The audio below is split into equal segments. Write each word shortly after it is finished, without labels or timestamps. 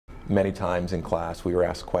many times in class we were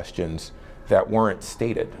asked questions that weren't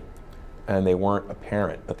stated and they weren't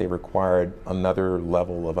apparent, but they required another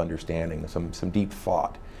level of understanding, some deep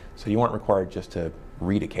thought. So you weren't required just to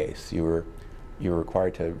read a case. You were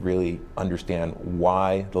required to really understand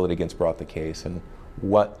why the litigants brought the case and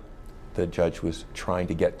what the judge was trying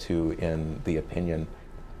to get to in the opinion.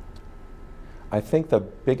 I think the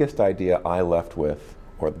biggest idea I left with,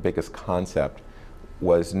 or the biggest concept,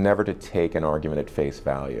 was never to take an argument at face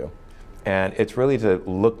value. And it's really to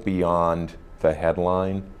look beyond the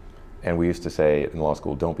headline. And we used to say in law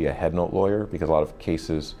school, don't be a head note lawyer, because a lot of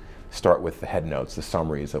cases start with the head notes, the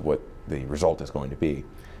summaries of what the result is going to be.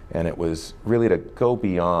 And it was really to go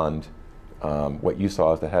beyond what you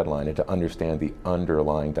saw as the headline and to understand the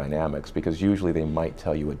underlying dynamics, because usually they might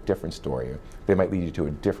tell you a different story. They might lead you to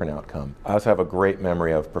a different outcome. I also have a great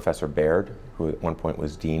memory of Professor Baird, who at one point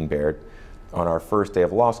was Dean Baird. On our first day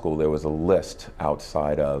of law school, there was a list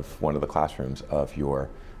outside of one of the classrooms of your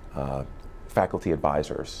faculty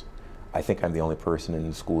advisors. I think I'm the only person in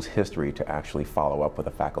the school's history to actually follow up with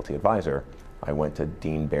a faculty advisor. I went to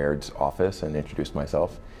Dean Baird's office and introduced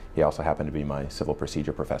myself. He also happened to be my civil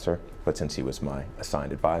procedure professor, but since he was my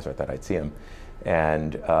assigned advisor, I thought I'd see him.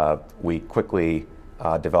 And we quickly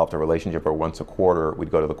developed a relationship where once a quarter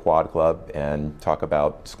we'd go to the Quad Club and talk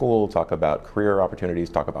about school, talk about career opportunities,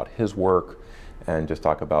 talk about his work, and just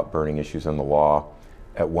talk about burning issues in the law.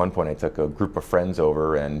 At one point I took a group of friends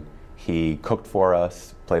over and he cooked for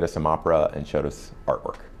us, played us some opera, and showed us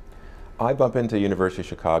artwork. I bump into University of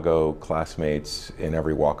Chicago classmates in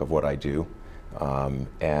every walk of what I do.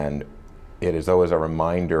 And it is always a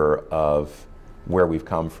reminder of where we've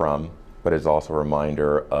come from, but it's also a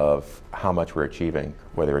reminder of how much we're achieving,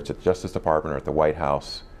 whether it's at the Justice Department or at the White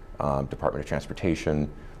House, Department of Transportation.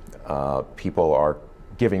 People are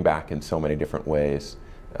giving back in so many different ways.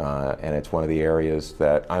 And it's one of the areas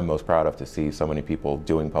that I'm most proud of, to see so many people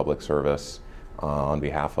doing public service on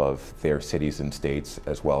behalf of their cities and states,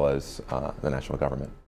 as well as the national government.